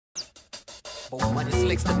Money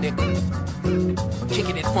Slicksta, nigga.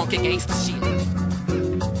 Kicking that funky gangsta shit.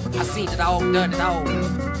 I seen it all, done it all.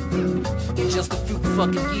 In just a few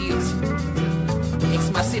fucking years. X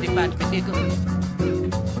my city about me, nigga.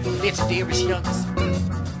 Legendary's youngest.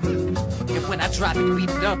 And when I drop it, we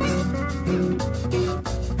the dumbest.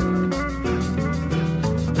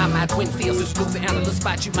 I'm at Winnfield, Louisiana, little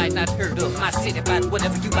spot you might not heard of. My city, about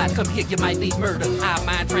whatever you might come here, you might need murder. I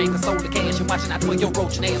mind train, console the cash, and watching out for your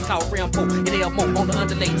roaching ass called Rambo. And Elmo on the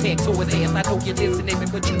underlay tag to his ass. I know you're listening,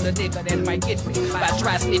 but you the nigga that might get me. By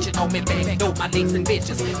try snitching on me back, know my links and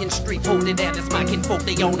bitches. In the street, hold it down, it's my kinfolk,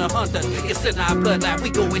 they own 100. It's in our bloodline, we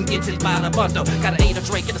go and get it by the bundle. Got an 8 a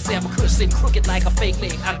drink and a 7 kush, sitting crooked like a fake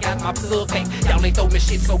leg. I got my plug back, y'all ain't throw me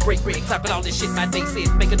shit so great. Talking all this shit my day said,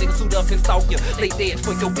 make a nigga suit up and stalk you. Lay dead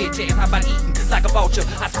for your bitch ass, how about eating like a vulture?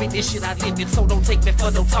 I spit this shit, I live it, so don't take me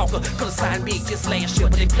for no talker. Could've signed me just last year,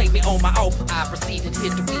 but they played me on my offer. I proceeded to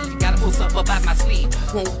hit the weed, gotta pull something up out my sleeve.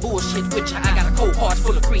 Won't bullshit with ya, I got a cold heart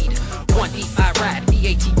full of greed. One deep I ride,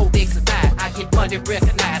 B-A-T-O-X and die. I get money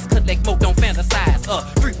recognized, collect more, don't fantasize.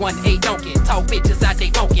 318 donkey, talk bitches out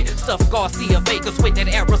they monkey. Stuff Garcia Vegas with that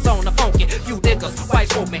Arizona funky. Few niggas,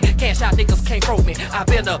 white for me, cash out niggas can't throw me. I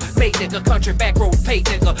been a made nigga, country back road pay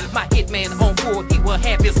nigga. My hitman on full, he will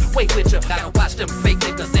have his way with ya. Gotta watch them fake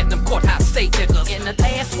niggas and them courthouse state niggas. In the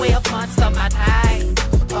last 12 months of my life,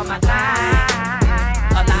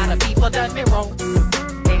 a lot of people done me wrong.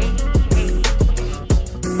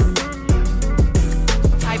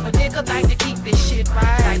 Type of nigga like to keep this shit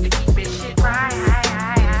right,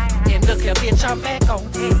 And look here, bitch, I'm back on.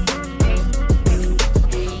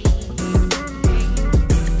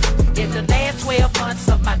 In the last 12 months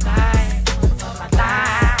of my life,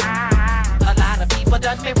 a lot of people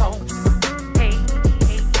done me wrong.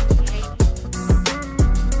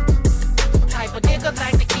 Type of nigga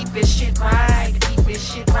like to keep this shit right,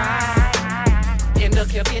 And look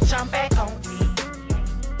here, bitch, I'm back on.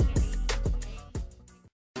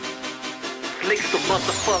 Slicksta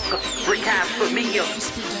motherfucker, brick house for me up.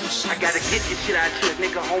 I gotta get this shit out here,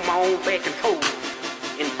 nigga, on my own back and toes.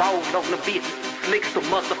 Involved on the bitch, Slicksta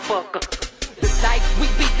motherfucker. The life we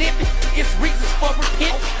be living is reasons for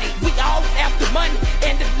repentance. We all after money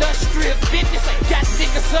and the lustrous business. Got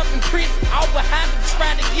niggas up in prison, all behind them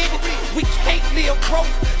trying to get it. We can't live broke,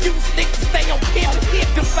 use niggas to stay on pivot.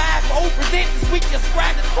 The 5 over niggas, we just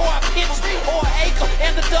grinding for our pitch. Or an acre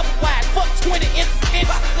and a double wide, fuck 20 inches.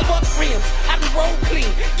 Fuck rims, I done roll clean.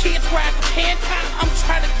 Kids grind for can. I'm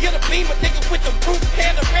trying to get a beamer, nigga, with the roof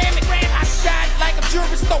panoramic. I shine like a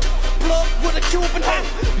jewelry store, plug with a Cuban hole.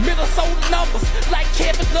 Minnesota numbers, like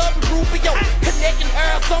Kevin Love and Rubio. Connecting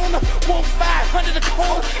Arizona, 1-500 a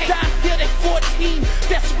quarter. Down here at 14,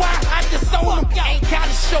 that's why I disown them. Ain't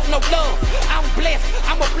gotta show no love, I'm blessed,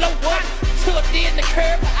 I'ma blow up. Tucked in the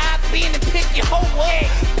curb, I been and pick your hoe up.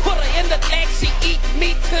 Put her in the leg, she eat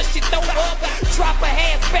meat till she throw up. Drop her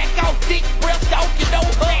hands back off, thick breath, dog, you know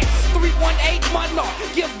her. 318 money,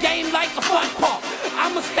 give game like a fun park.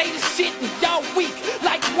 I'ma stay the shit and y'all weak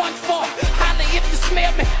like 1-4. Holla if you smell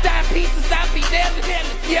me, dime pieces, I be there.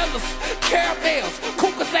 Yellows, caramels,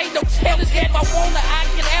 cougars ain't no tellers. If I wanna, I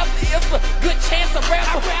can have it. It's a good chance of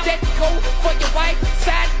rapper. That go for your wife,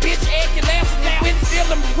 side bitch, egg your lamp. Winnfield,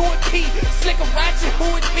 I'm who it be. Slicker Roger,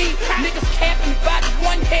 who it be. Niggas capping about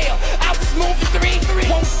one hell. I was moving 3,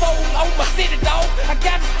 won't fold on my city, dog. I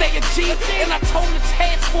gotta stay a G. And I told the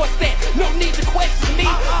task force that no need to question me.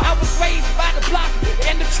 I was raised by the block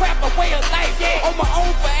and the trap, a way of life. On my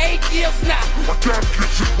own for 8 years now. I gotta get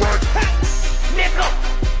shit right. Nigga,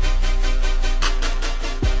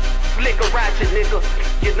 Slicker Roger, nigga.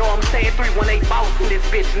 You know what I'm saying? 318 boss in this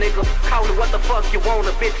bitch, nigga. Call it what the fuck you want,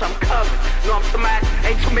 a bitch, I'm covered. Know I'm somebody,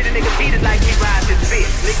 ain't too many niggas heated like me ride this bitch,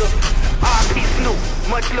 nigga. R.P. Snoop,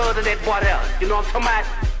 much love to that boy there. You know what I'm talking about?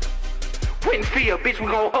 Winnfield, bitch, we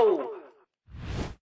gon' hold.